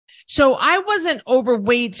So I wasn't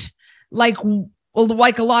overweight like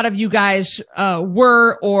a lot of you guys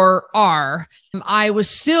were or are. I was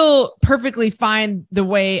still perfectly fine the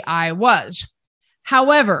way I was.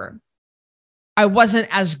 However, I wasn't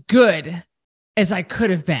as good as I could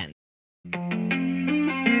have been.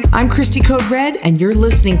 I'm Christy Code Red, and you're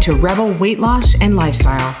listening to Rebel Weight Loss and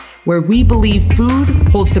Lifestyle, where we believe food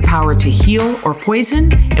holds the power to heal or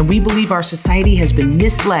poison, and we believe our society has been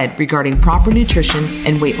misled regarding proper nutrition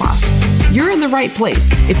and weight loss. You're in the right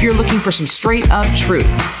place if you're looking for some straight up truth,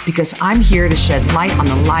 because I'm here to shed light on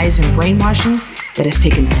the lies and brainwashing that has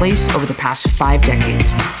taken place over the past 5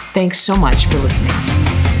 decades. Thanks so much for listening.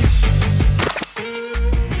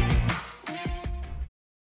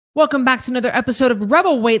 Welcome back to another episode of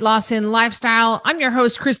Rebel Weight Loss and Lifestyle. I'm your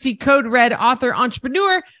host, Christy Code Red, author,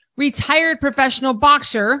 entrepreneur, retired professional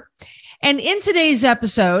boxer. And in today's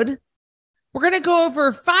episode, we're going to go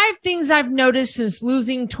over 5 things I've noticed since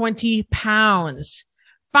losing 20 pounds.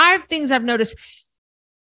 5 things I've noticed.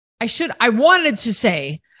 I wanted to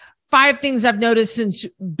say 5 things I've noticed since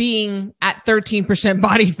being at 13%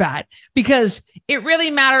 body fat, because it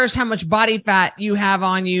really matters how much body fat you have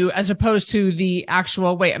on you as opposed to the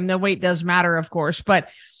actual weight. I mean, the weight does matter, of course, but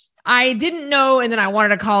I didn't know. And then I wanted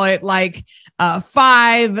to call it like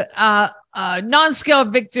 5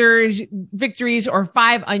 non-scale victories or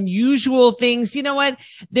 5 unusual things. You know what?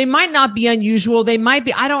 They might not be unusual. They might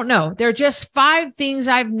be, I don't know. They're just 5 things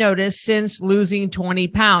I've noticed since losing 20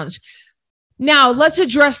 pounds. Now, let's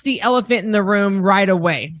address the elephant in the room right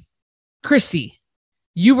away. Christy,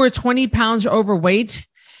 you were 20 pounds overweight?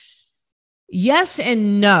 Yes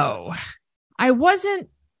and no. I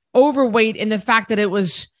wasn't overweight in the fact that it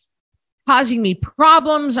was causing me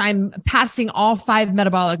problems. I'm passing all 5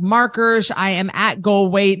 metabolic markers. I am at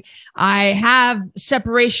goal weight. I have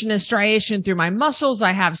separation and striation through my muscles.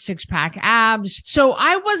 I have 6-pack abs. So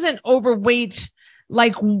I wasn't overweight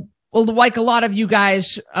like a lot of you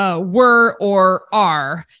guys were or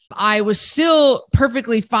are. I was still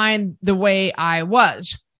perfectly fine the way I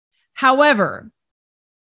was. However,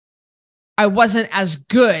 I wasn't as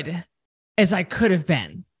good as I could have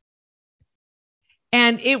been.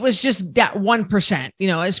 And it was just that 1%,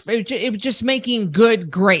 it was just making good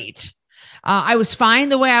great. I was fine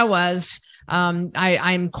the way I was.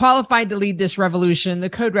 I'm qualified to lead this revolution, the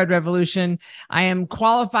Code Red Revolution. I am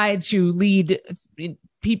qualified to lead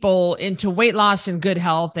people into weight loss and good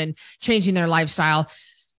health and changing their lifestyle.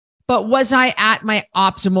 But was I at my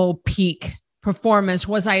optimal peak performance?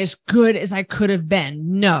 Was I as good as I could have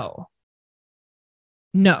been? No.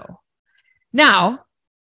 Now,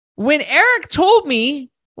 when Eric told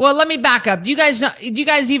me, well, let me back up. Do you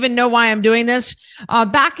guys even know why I'm doing this?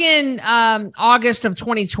 Back in August of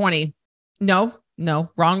 2020. No,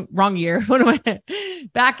 wrong year.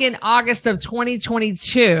 Back in August of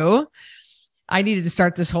 2022. I needed to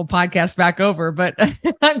start this whole podcast back over, but I'm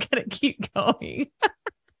going to keep going.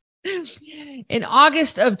 In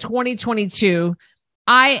August of 2022,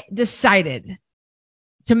 I decided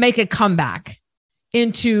to make a comeback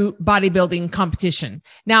into bodybuilding competition.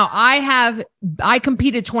 Now, I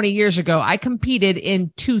competed 20 years ago. I competed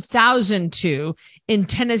in 2002 in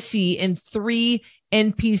Tennessee in 3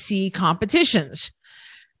 NPC competitions.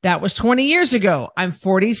 That was 20 years ago. I'm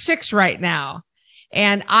 46 right now.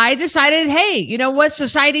 And I decided, hey, you know what?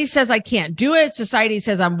 Society says I can't do it. Society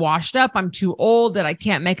says I'm washed up. I'm too old, that I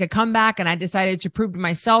can't make a comeback. And I decided to prove to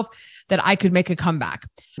myself that I could make a comeback.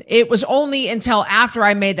 It was only until after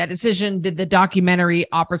I made that decision did the documentary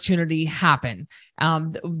opportunity happen.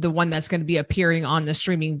 The one that's going to be appearing on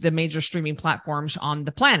the major streaming platforms on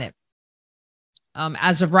the planet.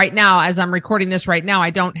 As of right now, as I'm recording this right now,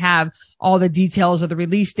 I don't have all the details of the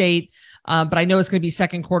release date, but I know it's going to be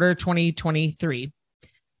second quarter 2023.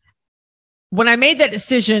 When I made that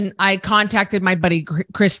decision, I contacted my buddy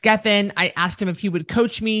Chris Gethin. I asked him if he would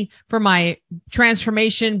coach me for my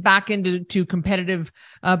transformation back into competitive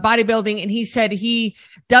bodybuilding, and he said he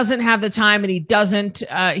doesn't have the time and he doesn't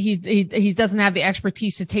have the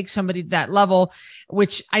expertise to take somebody to that level.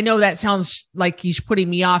 Which I know that sounds like he's putting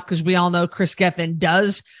me off, because we all know Chris Gethin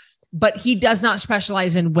does, but he does not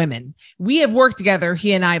specialize in women. We have worked together,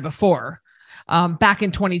 he and I, before. Back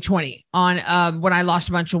in 2020 on when I lost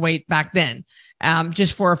a bunch of weight back then,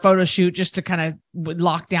 just for a photo shoot, just to kind of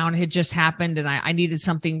lockdown had just happened and I needed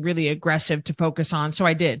something really aggressive to focus on. So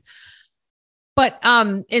I did. But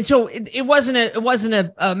and so it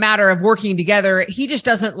wasn't a matter of working together. He just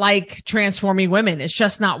doesn't like transforming women. It's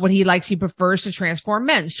just not what he likes. He prefers to transform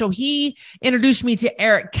men. So he introduced me to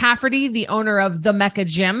Eric Cafferty, the owner of the Mecca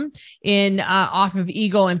Gym in off of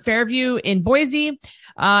Eagle and Fairview in Boise.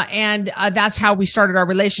 And that's how we started our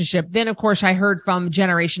relationship. Then, of course, I heard from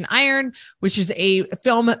Generation Iron, which is a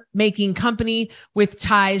filmmaking company with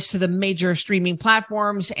ties to the major streaming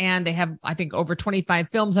platforms. And they have, I think, over 25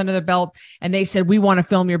 films under their belt. And they said, we want to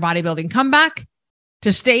film your bodybuilding comeback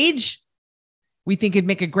to stage. We think it'd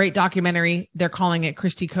make a great documentary. They're calling it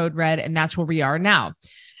Christy Code Red. And that's where we are now.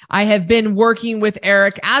 I have been working with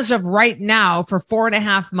Eric as of right now for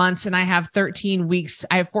 4.5 months, and I have 13 weeks.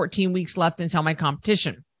 I have 14 weeks left until my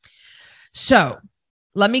competition. So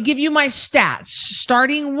let me give you my stats.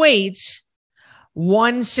 Starting weight,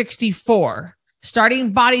 164.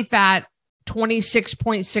 Starting body fat,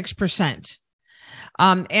 26.6%.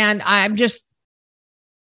 And I'm just,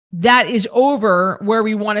 that is over where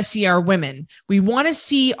we want to see our women. We want to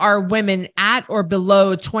see our women at or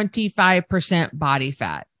below 25% body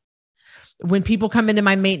fat. When people come into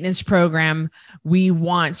my maintenance program, we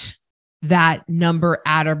want that number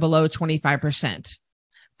at or below 25%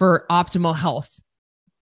 for optimal health.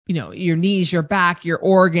 You know, your knees, your back, your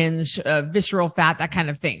organs, visceral fat, that kind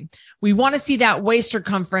of thing. We want to see that waist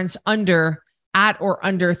circumference at or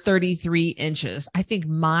under 33 inches. I think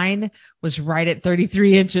mine was right at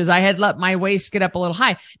 33 inches. I had let my waist get up a little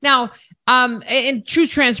high. Now, in true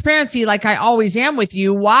transparency, like I always am with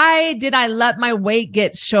you, why did I let my weight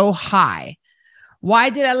get so high? Why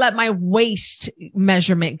did I let my waist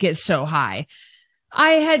measurement get so high?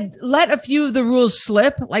 I had let a few of the rules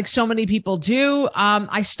slip, like so many people do.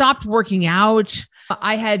 I stopped working out.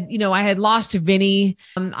 I had lost Vinny.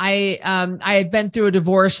 I had been through a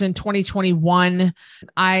divorce in 2021.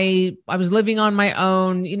 I was living on my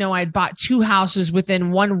own. You know, I had bought 2 houses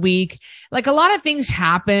within 1 week. Like a lot of things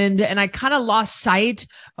happened, and I kind of lost sight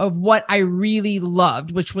of what I really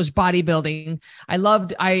loved, which was bodybuilding. I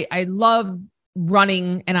loved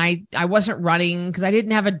running, and I wasn't running because I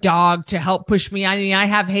didn't have a dog to help push me. I mean, I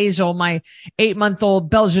have Hazel, my 8-month-old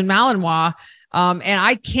Belgian Malinois, and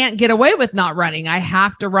I can't get away with not running. I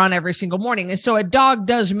have to run every single morning. And so a dog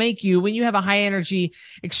does make you, when you have a high energy,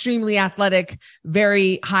 extremely athletic,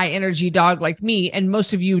 very high energy dog like me, and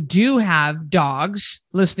most of you do have dogs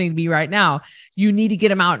listening to me right now, you need to get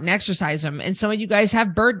them out and exercise them. And some of you guys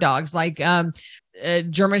have bird dogs like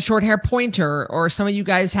German short hair pointer, or some of you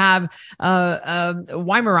guys have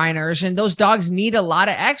Weimaraners, and those dogs need a lot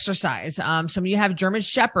of exercise. Some of you have German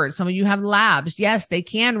shepherds, some of you have labs. Yes, they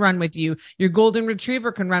can run with you. Your golden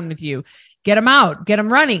retriever can run with you. Get them out, get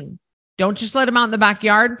them running. Don't just let them out in the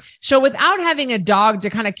backyard. So without having a dog to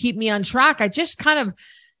kind of keep me on track, I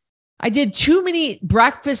did too many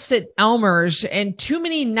breakfasts at Elmer's and too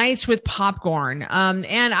many nights with popcorn.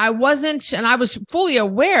 And I was fully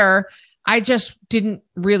aware. I just didn't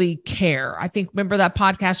really care. I think, remember that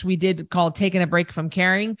podcast we did called Taking a Break from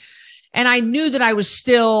Caring? And I knew that I was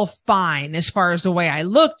still fine as far as the way I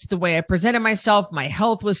looked, the way I presented myself. My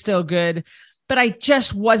health was still good, but I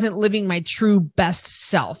just wasn't living my true best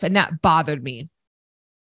self. And that bothered me.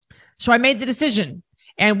 So I made the decision,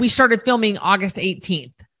 and we started filming August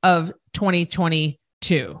 18th of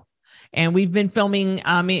 2022. And we've been filming,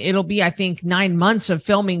 it'll be, I think, 9 months of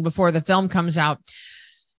filming before the film comes out.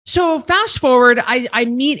 So fast forward, I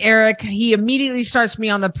meet Eric. He immediately starts me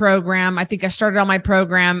on the program. I think I started on my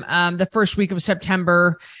program the first week of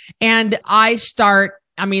September. And I was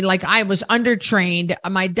undertrained.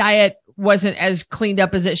 My diet wasn't as cleaned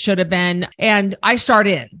up as it should have been. And I start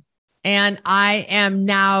in. And I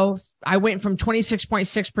went from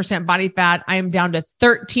 26.6% body fat. I am down to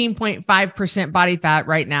 13.5% body fat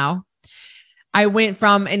right now. I went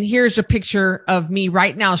from, and here's a picture of me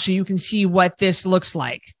right now so you can see what this looks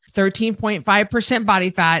like. 13.5% body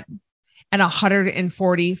fat and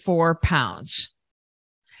 144 pounds.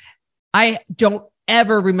 I don't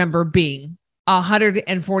ever remember being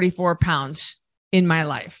 144 pounds in my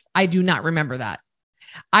life. I do not remember that.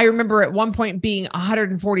 I remember at one point being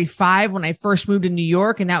 145 when I first moved to New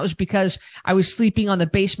York, and that was because I was sleeping on the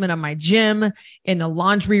basement of my gym in the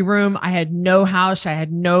laundry room. I had no house. I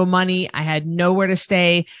had no money. I had nowhere to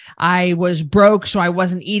stay. I was broke, so I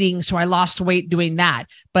wasn't eating, so I lost weight doing that,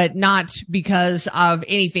 but not because of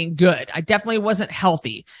anything good. I definitely wasn't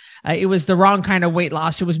healthy. It was the wrong kind of weight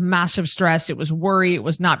loss. It was massive stress. It was worry. It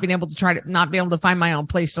was not being able to find my own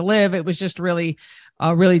place to live. It was just really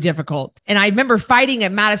really difficult. And I remember fighting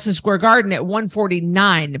at Madison Square Garden at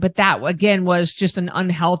 149, but that again was just an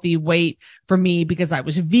unhealthy weight for me because I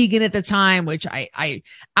was vegan at the time, which I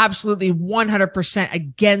absolutely 100%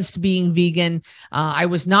 against being vegan. I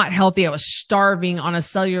was not healthy. I was starving on a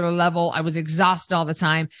cellular level. I was exhausted all the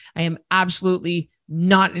time. I am absolutely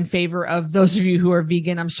not in favor of those of you who are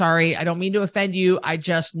vegan. I'm sorry. I don't mean to offend you. I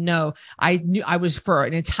just know I was for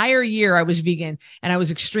an entire year, I was vegan and I was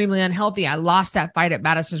extremely unhealthy. I lost that fight at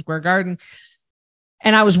Madison Square Garden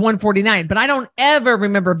and I was 149, but I don't ever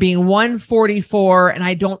remember being 144. And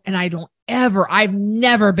I've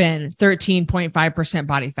never been 13.5%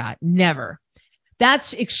 body fat. Never.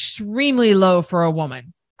 That's extremely low for a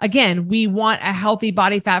woman. Again, we want a healthy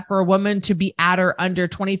body fat for a woman to be at or under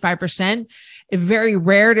 25%. It's very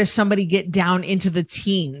rare does somebody get down into the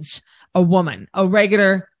teens, a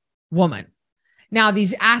regular woman. Now,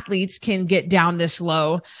 these athletes can get down this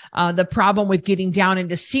low. The problem with getting down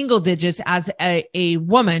into single digits as a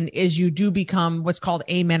woman is you do become what's called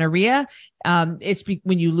amenorrhea. It's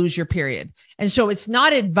when you lose your period. And so it's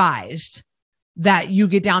not advised that you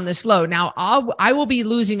get down this low. Now, I will be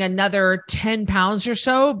losing another 10 pounds or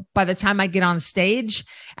so by the time I get on stage,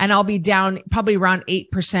 and I'll be down probably around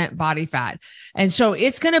 8% body fat. And so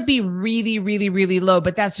it's going to be really, really, really low,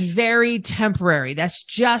 but that's very temporary. That's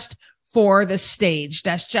just for the stage.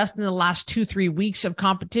 That's just in the last 2-3 weeks of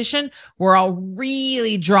competition where I'll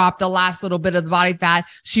really drop the last little bit of the body fat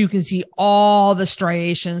so you can see all the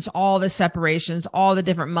striations, all the separations, all the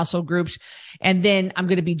different muscle groups. And then I'm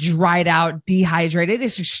going to be dried out, dehydrated.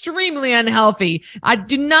 It's extremely unhealthy. I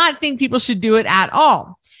do not think people should do it at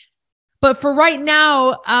all. But for right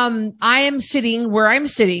now, I am sitting where I'm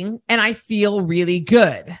sitting and I feel really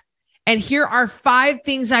good. And here are 5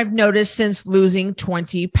 things I've noticed since losing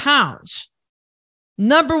 20 pounds.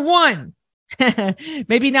 Number 1,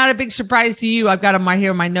 maybe not a big surprise to you. I've got them right here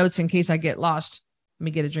in my notes in case I get lost. Let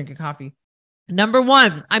me get a drink of coffee. Number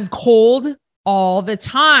 1, I'm cold all the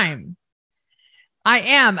time. I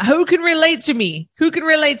am. Who can relate to me?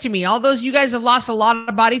 All those you guys have lost a lot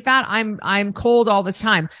of body fat. I'm cold all the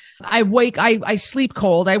time. I sleep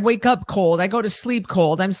cold. I wake up cold. I go to sleep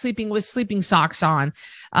cold. I'm sleeping with sleeping socks on.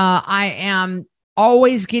 I am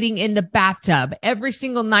always getting in the bathtub. Every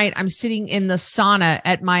single night I'm sitting in the sauna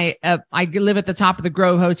at my, I live at the top of the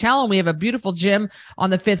Grove Hotel and we have a beautiful gym on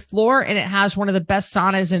the 5th floor and it has one of the best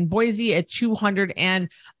saunas in Boise at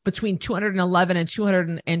between 211 and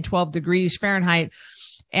 212 degrees Fahrenheit.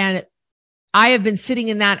 And I have been sitting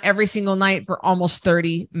in that every single night for almost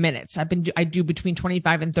 30 minutes. I do between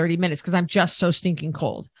 25 and 30 minutes because I'm just so stinking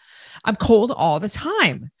cold. I'm cold all the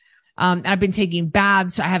time. I've been taking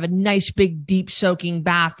baths. I have a nice big deep soaking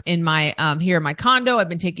bath in my here in my condo. I've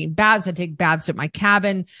been taking baths. I take baths at my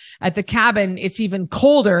cabin. At the cabin, it's even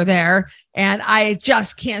colder there, and I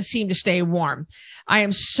just can't seem to stay warm. I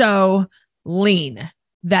am so lean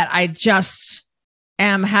that I just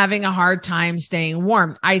am having a hard time staying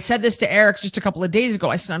warm. I said this to Eric just a couple of days ago.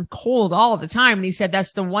 I said, I'm cold all the time. And he said,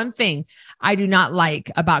 that's the one thing I do not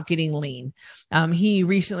like about getting lean. He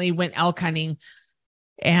recently went elk hunting.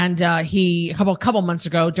 And he a couple months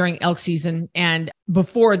ago during elk season and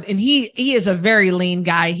he is a very lean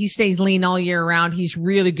guy. He stays lean all year round. He's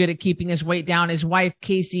really good at keeping his weight down. His wife,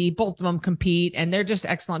 Casey, both of them compete and they're just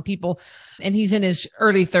excellent people. And he's in his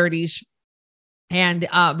early 30s. And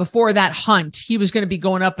before that hunt, he was going to be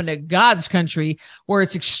going up into God's country where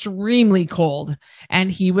it's extremely cold.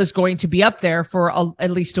 And he was going to be up there for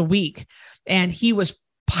at least a week. And he was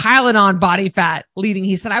piling on body fat leading.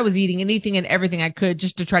 He said, I was eating anything and everything I could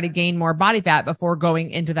just to try to gain more body fat before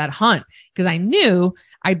going into that hunt. Because I knew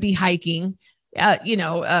I'd be hiking,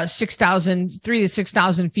 3,000 to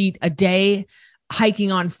 6,000 feet a day,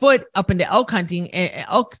 hiking on foot up into elk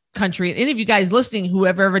country. Any of you guys listening who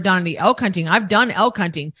have ever done any elk hunting, I've done elk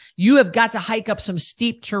hunting. You have got to hike up some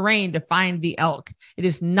steep terrain to find the elk. It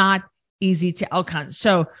is not easy to elk hunt.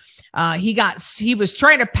 So he was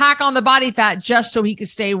trying to pack on the body fat just so he could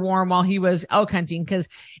stay warm while he was elk hunting because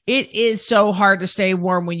it is so hard to stay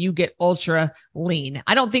warm when you get ultra lean.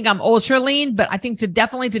 I don't think I'm ultra lean, but I think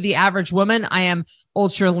definitely to the average woman, I am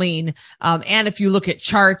ultra lean. And if you look at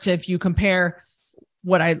charts, if you compare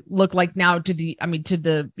what I look like now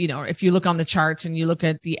if you look on the charts and you look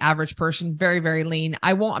at the average person, very, very lean.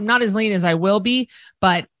 I'm not as lean as I will be,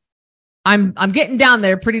 but I'm getting down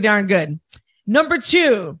there pretty darn good. Number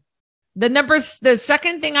 2. The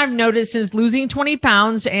second thing I've noticed since losing 20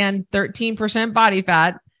 pounds and 13% body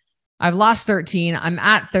fat, I've lost 13, I'm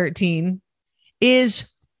at 13, is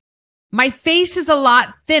my face is a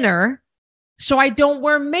lot thinner, so I don't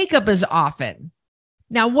wear makeup as often.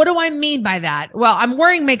 Now, what do I mean by that? Well, I'm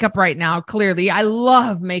wearing makeup right now. Clearly, I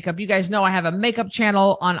love makeup. You guys know I have a makeup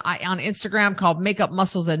channel on Instagram called Makeup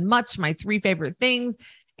Muscles and Mutts, my 3 favorite things.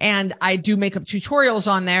 And I do makeup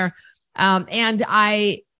tutorials on there. And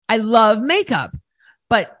I love makeup,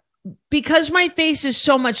 but because my face is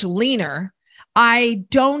so much leaner, I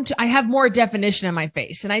have more definition in my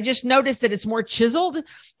face. And I just noticed that it's more chiseled,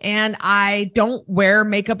 and I don't wear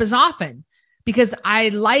makeup as often because I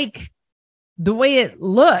like the way it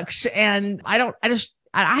looks. And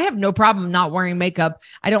I have no problem not wearing makeup.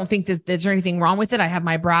 I don't think that there's anything wrong with it. I have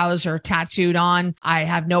my brows are tattooed on. I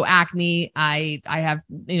have no acne. I have,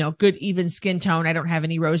 good even skin tone. I don't have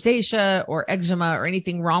any rosacea or eczema or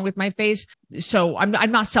anything wrong with my face. So I'm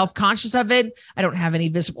not self-conscious of it. I don't have any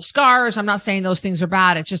visible scars. I'm not saying those things are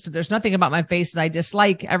bad. It's just that there's nothing about my face that I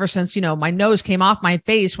dislike ever since, my nose came off my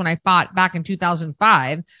face when I fought back in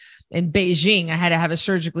 2005. In Beijing. I had to have it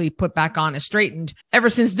surgically put back on and straightened. Ever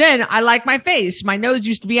since then, I like my face. My nose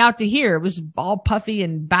used to be out to here. It was all puffy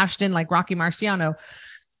and bashed in like Rocky Marciano.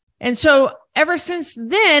 And so ever since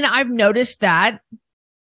then, I've noticed that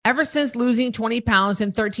ever since losing 20 pounds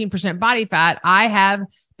and 13% body fat, I have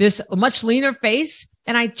this much leaner face,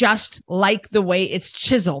 and I just like the way it's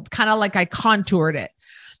chiseled, kind of like I contoured it.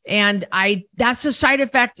 And that's a side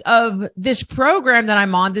effect of this program that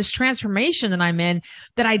I'm on, this transformation that I'm in,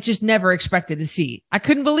 that I just never expected to see. I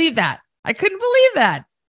couldn't believe that.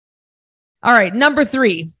 All right. Number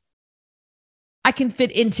 3, I can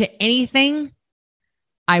fit into anything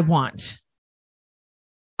I want.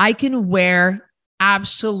 I can wear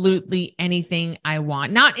absolutely anything I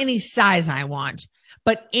want, not any size I want,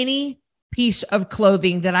 but any piece of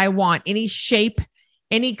clothing that I want, any shape,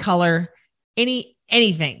 any color,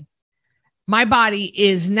 anything. My body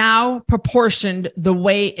is now proportioned the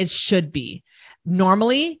way it should be.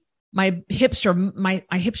 Normally, my hips or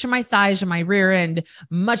my thighs and my rear end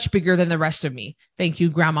much bigger than the rest of me. Thank you,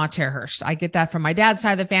 Grandma Terhurst. I get that from my dad's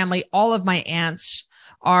side of the family. All of my aunts,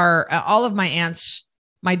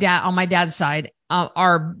 my dad's side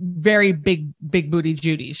are very big booty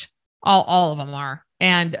Judies. All of them are.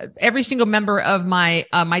 And every single member of my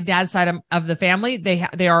dad's side of the family,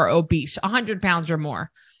 they are obese, 100 pounds or more.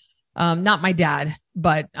 Not my dad,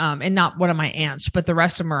 but and not one of my aunts, but the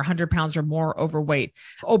rest of them are 100 pounds or more overweight.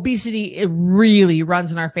 Obesity, it really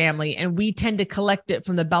runs in our family, and we tend to collect it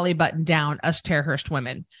from the belly button down, us Terhurst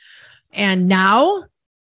women. And now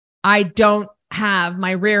I don't have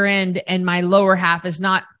my rear end, and my lower half is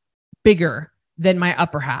not bigger than my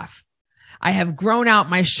upper half. I have grown out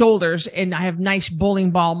my shoulders, and I have nice bowling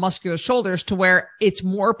ball muscular shoulders to where it's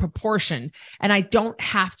more proportioned, and I don't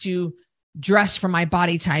have to dress for my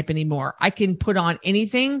body type anymore. I can put on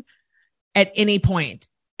anything at any point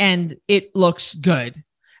and it looks good.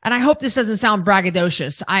 And I hope this doesn't sound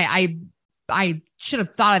braggadocious. I should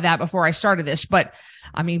have thought of that before I started this, but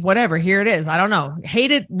I mean, whatever, here it is. I don't know.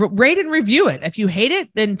 Hate it, rate and review it. If you hate it,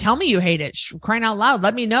 then tell me you hate it. Crying out loud,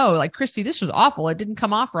 let me know. Like, Christy, this was awful. It didn't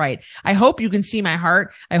come off right. I hope you can see my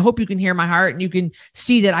heart. I hope you can hear my heart, and you can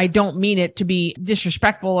see that I don't mean it to be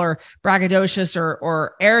disrespectful or braggadocious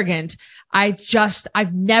or arrogant.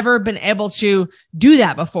 I've never been able to do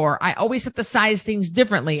that before. I always have to size things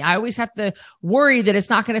differently. I always have to worry that it's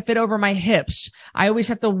not going to fit over my hips. I always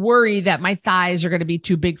have to worry that my thighs are going to be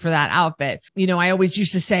too big for that outfit. I always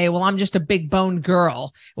used to say, well, I'm just a big boned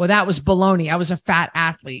girl. Well, that was baloney. I was a fat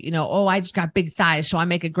athlete. I just got big thighs, so I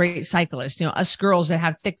make a great cyclist. Us girls that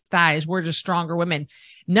have thick thighs, we're just stronger women.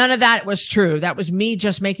 None of that was true. That was me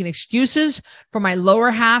just making excuses for my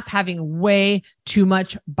lower half having way too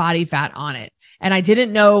much body fat on it. And I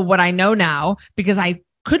didn't know what I know now, because I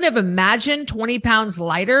couldn't have imagined 20 pounds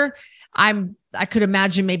lighter. I could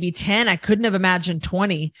imagine maybe 10. I couldn't have imagined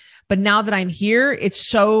 20. But now that I'm here, it's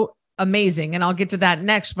so amazing. And I'll get to that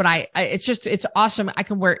next, but it's awesome. I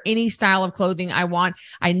can wear any style of clothing I want.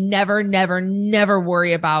 I never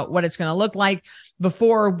worry about what it's going to look like.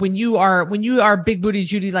 Before, when you are big booty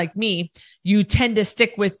Judy like me, you tend to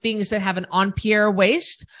stick with things that have an en-pierre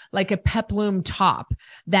waist, like a peplum top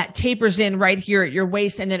that tapers in right here at your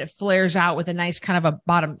waist, and then it flares out with a nice kind of a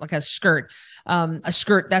bottom, like a skirt. A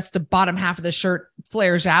skirt, that's the bottom half of the shirt,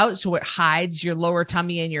 flares out so it hides your lower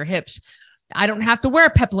tummy and your hips. I don't have to wear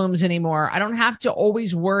peplums anymore. I don't have to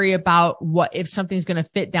always worry about if something's going to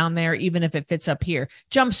fit down there, even if it fits up here.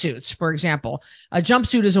 Jumpsuits, for example. A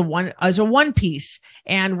jumpsuit is a one piece.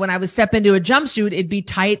 And when I would step into a jumpsuit, it'd be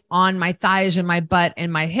tight on my thighs and my butt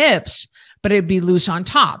and my hips, but it'd be loose on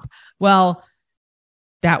top. Well,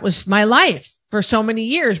 that was my life for so many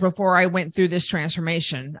years before I went through this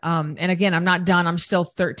transformation. And again, I'm not done. I'm still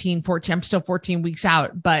 14 weeks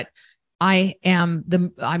out, but I'm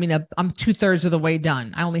 2/3 of the way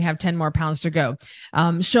done. I only have 10 more pounds to go.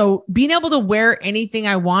 So being able to wear anything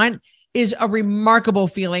I want is a remarkable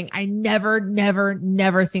feeling. I never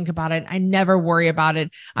think about it. I never worry about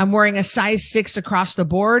it. I'm wearing a size 6 across the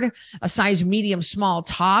board, a size medium small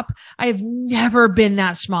top. I've never been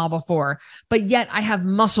that small before, but yet I have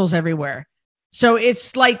muscles everywhere. So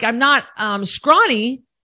it's like I'm not scrawny.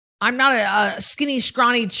 I'm not a skinny,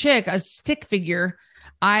 scrawny chick, a stick figure.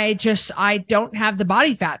 I don't have the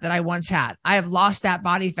body fat that I once had. I have lost that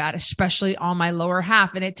body fat, especially on my lower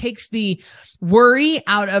half. And it takes the worry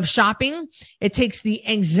out of shopping. It takes the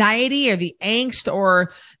anxiety or the angst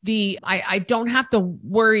or I don't have to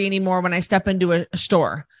worry anymore when I step into a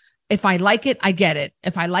store. If I like it, I get it.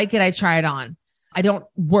 If I like it, I try it on. I don't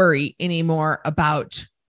worry anymore about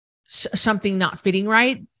something not fitting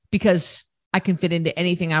right because I can fit into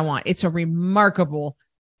anything I want. It's a remarkable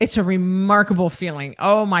feeling.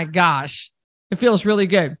 Oh my gosh. It feels really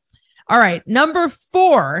good. All right. Number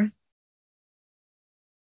 4,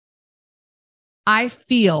 I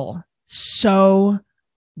feel so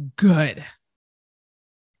good.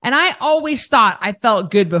 And I always thought I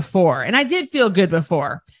felt good before, and I did feel good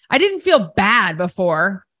before. I didn't feel bad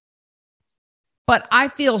before, but I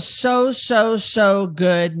feel so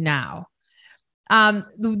good now.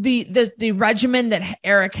 The regimen that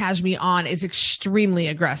Eric has me on is extremely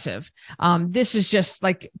aggressive. This is just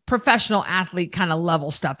like professional athlete kind of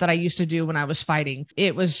level stuff that I used to do when I was fighting.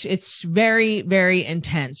 It's very, very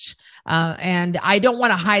intense. And I don't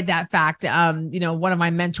want to hide that fact. One of my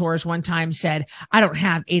mentors one time said, I don't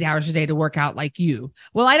have 8 hours a day to work out like you.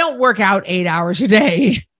 Well, I don't work out 8 hours a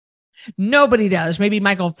day. Nobody does. Maybe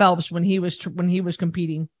Michael Phelps when he was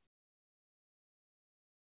competing.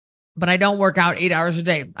 But I don't work out 8 hours a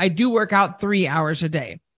day. I do work out 3 hours a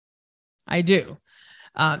day. I do.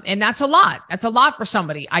 And that's a lot. That's a lot for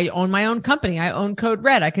somebody. I own my own company. I own Code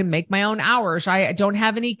Red. I can make my own hours. I don't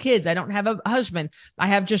have any kids. I don't have a husband. I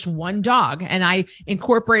have just one dog, and I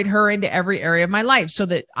incorporate her into every area of my life so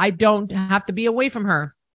that I don't have to be away from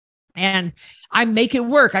her. And I make it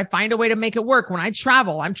work. I find a way to make it work. When I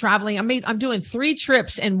travel, I'm traveling. I'm doing 3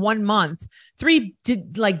 trips in 1 month, 3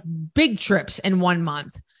 like big trips in 1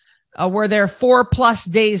 month. Where they're 4+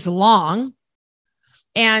 days long,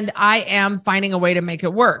 and I am finding a way to make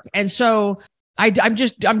it work. And so I'm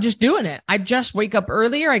just doing it. I just wake up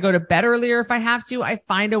earlier. I go to bed earlier if I have to. I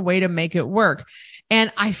find a way to make it work,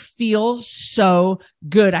 and I feel so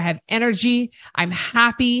good. I have energy. I'm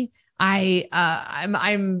happy. When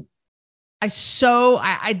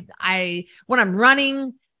I'm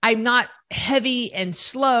running, I'm not heavy and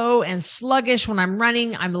slow and sluggish. When I'm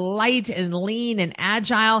running, I'm light and lean and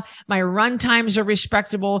agile. My run times are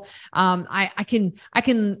respectable. I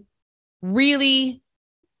can really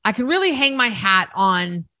hang my hat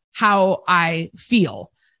on how I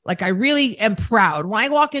feel. Like I really am proud. When I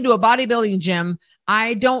walk into a bodybuilding gym,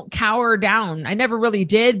 I don't cower down. I never really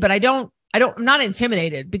did, but I'm not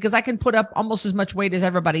intimidated because I can put up almost as much weight as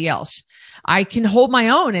everybody else. I can hold my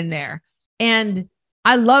own in there. And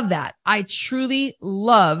I love that. I truly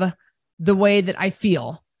love the way that I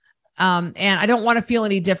feel. And I don't want to feel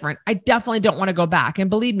any different. I definitely don't want to go back. And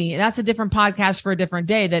believe me, that's a different podcast for a different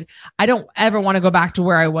day, that I don't ever want to go back to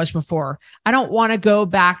where I was before. I don't want to go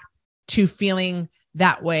back to feeling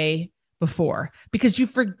that way before, because you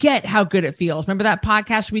forget how good it feels. Remember that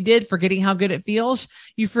podcast we did, Forgetting How Good It Feels?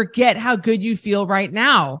 You forget how good you feel right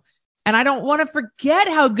now. And I don't want to forget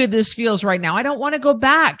how good this feels right now. I don't want to go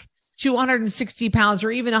back to 160 pounds or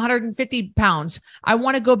even 150 pounds. I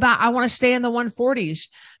want to go back. I want to stay in the 140s.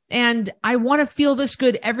 And I want to feel this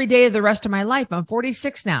good every day of the rest of my life. I'm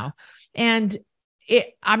 46 now. And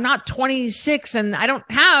I'm not 26, and I don't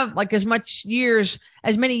have like as many years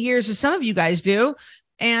as some of you guys do.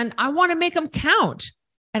 And I want to make them count.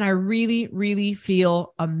 And I really, really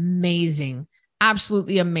feel amazing.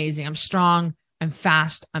 Absolutely amazing. I'm strong. I'm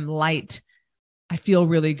fast. I'm light. I feel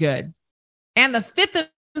really good. And the 5th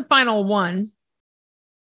and final one,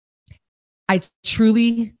 I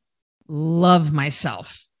truly love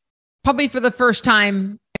myself. Probably for the first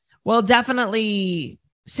time, well, definitely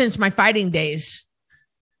since my fighting days.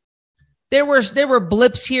 There were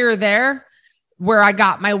blips here or there where I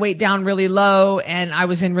got my weight down really low and I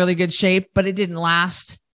was in really good shape, but it didn't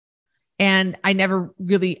last. And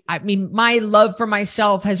my love for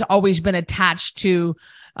myself has always been attached to,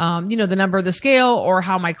 the number of the scale or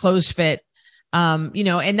how my clothes fit.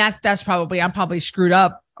 And that's probably, I'm probably screwed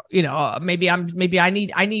up. Maybe I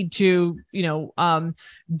need to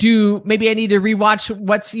rewatch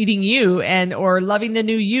What's Eating You or Loving the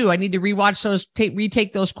New You. I need to rewatch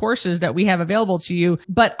retake those courses that we have available to you.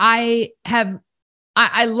 But I have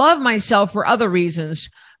I love myself for other reasons,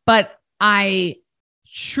 but I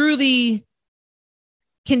truly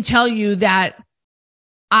can tell you that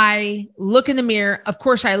I look in the mirror. Of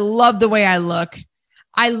course, I love the way I look.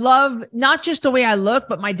 I love not just the way I look,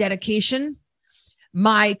 but my dedication,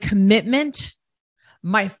 my commitment,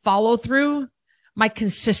 my follow through, my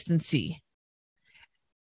consistency.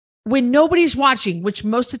 When nobody's watching, which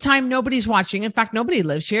most of the time nobody's watching. In fact, nobody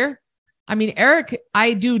lives here. I mean, Eric,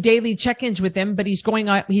 I do daily check-ins with him, but he's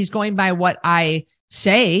going by what I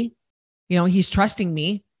say. You know, he's trusting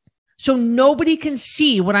me. So nobody can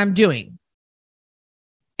see what I'm doing.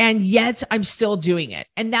 And yet I'm still doing it.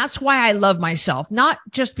 And that's why I love myself, not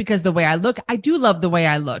just because the way I look. I do love the way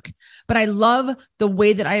I look, but I love the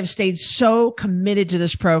way that I have stayed so committed to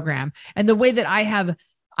this program and the way that I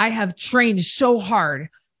have trained so hard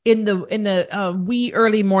in the wee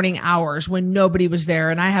early morning hours when nobody was there.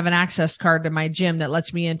 And I have an access card to my gym that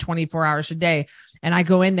lets me in 24 hours a day. And I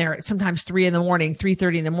go in there at sometimes 3 in the morning,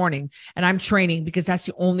 3:30 in the morning, and I'm training because that's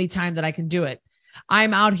the only time that I can do it.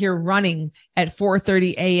 I'm out here running at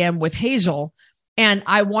 4:30 a.m. with Hazel, and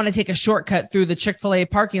I want to take a shortcut through the Chick-fil-A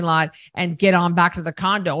parking lot and get on back to the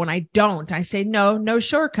condo. And I don't. I say, no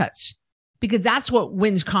shortcuts, because that's what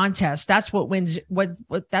wins contests. That's what wins.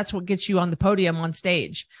 That's what gets you on the podium on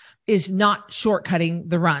stage, is not shortcutting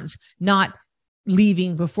the runs, not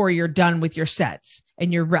leaving before you're done with your sets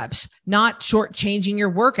and your reps, not shortchanging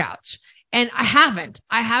your workouts. And I haven't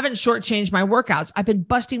shortchanged my workouts. I've been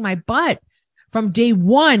busting my butt from day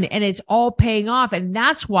one, and it's all paying off. And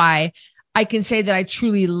that's why I can say that I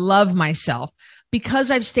truly love myself, because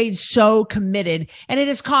I've stayed so committed, and it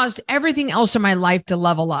has caused everything else in my life to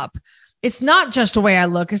level up. It's not just the way I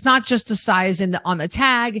look. It's not just the size on the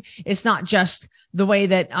tag. It's not just the way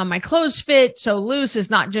that my clothes fit so loose.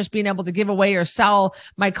 It's not just being able to give away or sell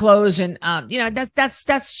my clothes. And,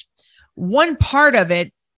 that's one part of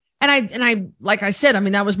it. And I, like I said, I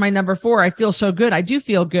mean, that was my number 4. I feel so good. I do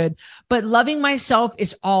feel good, but loving myself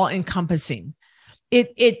is all encompassing.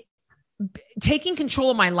 It taking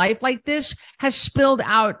control of my life like this has spilled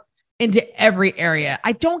out into every area.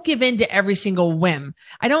 I don't give in to every single whim.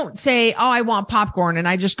 I don't say, oh, I want popcorn, and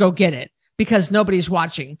I just go get it because nobody's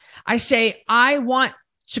watching. I say, I want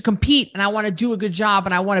to compete, and I want to do a good job,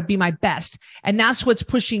 and I want to be my best. And that's what's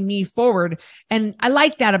pushing me forward. And I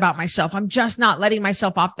like that about myself. I'm just not letting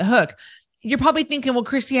myself off the hook. You're probably thinking, well,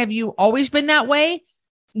 Christy, have you always been that way?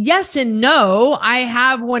 Yes and no. I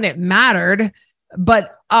have when it mattered,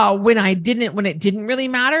 but when it didn't really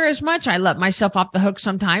matter as much, I let myself off the hook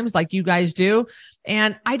sometimes, like you guys do.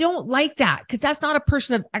 And I don't like that, because that's not a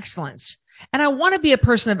person of excellence. And I want to be a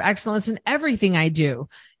person of excellence in everything I do.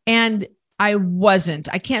 And I wasn't.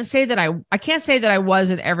 I can't say that I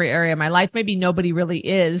was in every area of my life. Maybe nobody really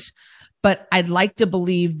is, but I'd like to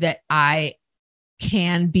believe that I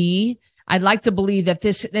can be. I'd like to believe that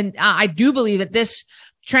and I do believe that this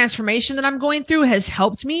transformation that I'm going through has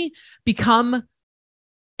helped me become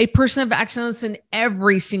a person of excellence in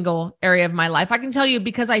every single area of my life. I can tell you,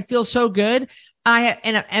 because I feel so good,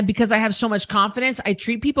 and because I have so much confidence, I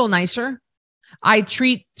treat people nicer. I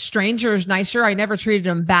treat strangers nicer. I never treated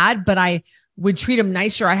them bad, but I would treat them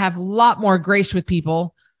nicer. I have a lot more grace with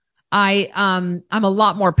people. I'm a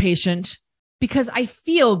lot more patient, because I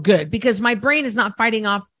feel good, because my brain is not fighting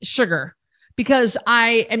off sugar, because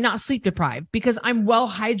I am not sleep deprived, because I'm well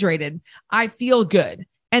hydrated. I feel good.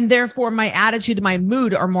 And therefore my attitude and my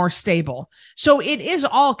mood are more stable. So it is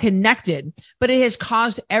all connected, but it has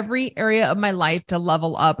caused every area of my life to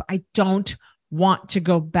level up. I don't want to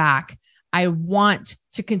go back. I want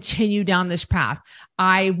to continue down this path.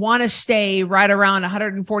 I want to stay right around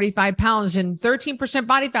 145 pounds, and 13%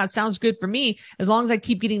 body fat sounds good for me. As long as I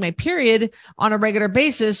keep getting my period on a regular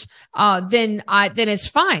basis, then it's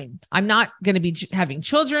fine. I'm not going to be having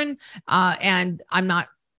children, and I'm not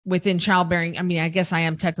within childbearing. I mean, I guess I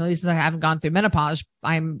am technically, since I haven't gone through menopause.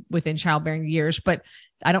 I'm within childbearing years, but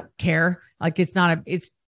I don't care. Like, it's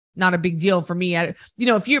not a big deal for me.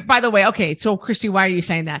 If you're, by the way, okay, so Christy, why are you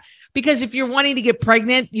saying that? Because if you're wanting to get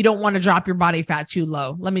pregnant, you don't want to drop your body fat too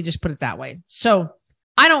low. Let me just put it that way. So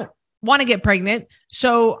I don't want to get pregnant,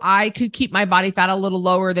 so I could keep my body fat a little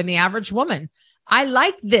lower than the average woman. I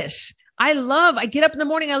like this. I get up in the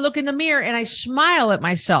morning, I look in the mirror, and I smile at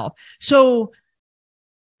myself. So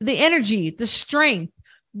the energy, the strength,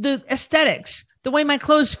 the aesthetics, the way my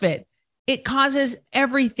clothes fit, it causes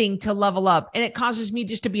everything to level up, and it causes me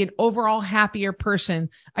just to be an overall happier person.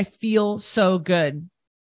 I feel so good.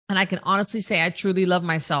 And I can honestly say I truly love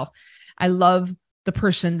myself. I love the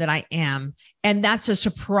person that I am. And that's a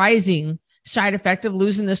surprising side effect of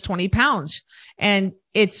losing this 20 pounds. And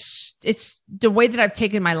it's the way that I've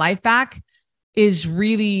taken my life back. is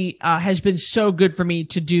really has been so good for me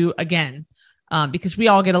to do again, because we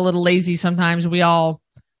all get a little lazy sometimes.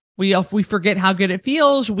 We forget how good it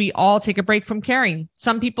feels. We all take a break from carrying.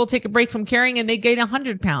 Some people take a break from carrying and they gain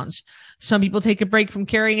 100 pounds. Some people take a break from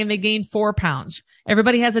carrying and they gain 4 pounds.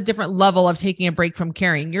 Everybody has a different level of taking a break from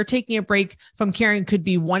carrying. You're taking a break from carrying could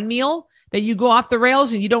be one meal that you go off the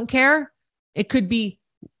rails and you don't care. It could be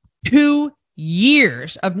 2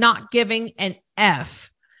 years of not giving an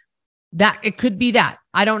F. It could be that.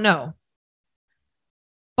 I don't know.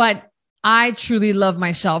 But I truly love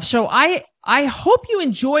myself. So I hope you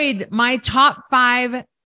enjoyed my top 5.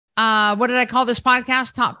 What did I call this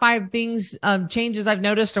podcast? Top 5 things, changes I've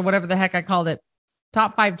noticed, or whatever the heck I called it.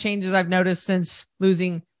 Top 5 changes I've noticed since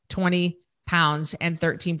losing 20 pounds and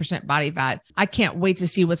 13% body fat. I can't wait to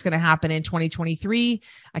see what's going to happen in 2023.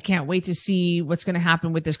 I can't wait to see what's going to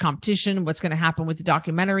happen with this competition, what's going to happen with the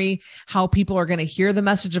documentary, how people are going to hear the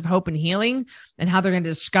message of hope and healing, and how they're going to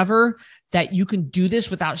discover that you can do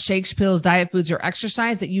this without shakes, pills, diet foods, or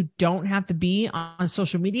exercise, that you don't have to be on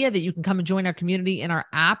social media, that you can come and join our community in our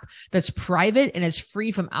app that's private and is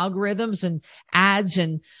free from algorithms and ads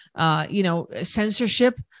and,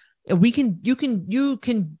 censorship. You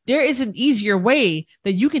can, there is an easier way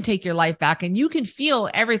that you can take your life back, and you can feel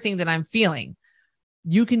everything that I'm feeling.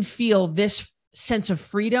 You can feel this sense of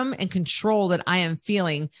freedom and control that I am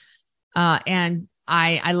feeling. And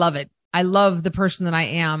I love it. I love the person that I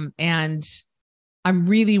am, and I'm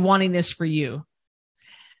really wanting this for you.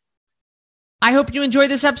 I hope you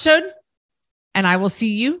enjoyed this episode, and I will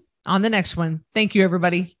see you on the next one. Thank you,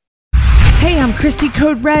 everybody. Hey, I'm Christy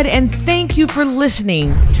Code Red, and thank you for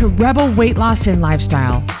listening to Rebel Weight Loss and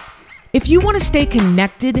Lifestyle. If you want to stay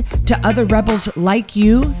connected to other rebels like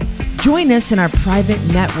you, join us in our private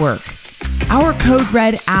network. Our Code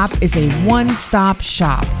Red app is a one-stop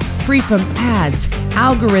shop, free from ads,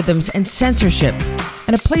 algorithms, and censorship,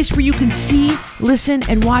 and a place where you can see, listen,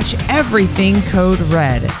 and watch everything Code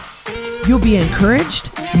Red. You'll be encouraged,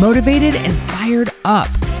 motivated, and fired up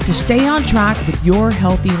to stay on track with your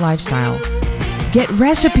healthy lifestyle. Get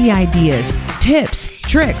recipe ideas, tips,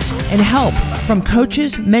 tricks, and help from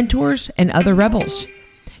coaches, mentors, and other rebels.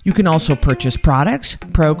 You can also purchase products,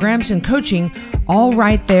 programs, and coaching all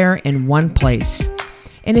right there in one place.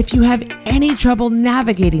 And if you have any trouble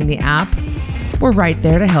navigating the app, we're right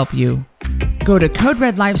there to help you. Go to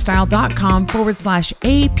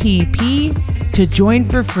coderedlifestyle.com/APP to join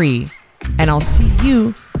for free. And I'll see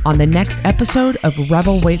you on the next episode of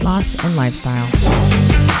Rebel Weight Loss and Lifestyle.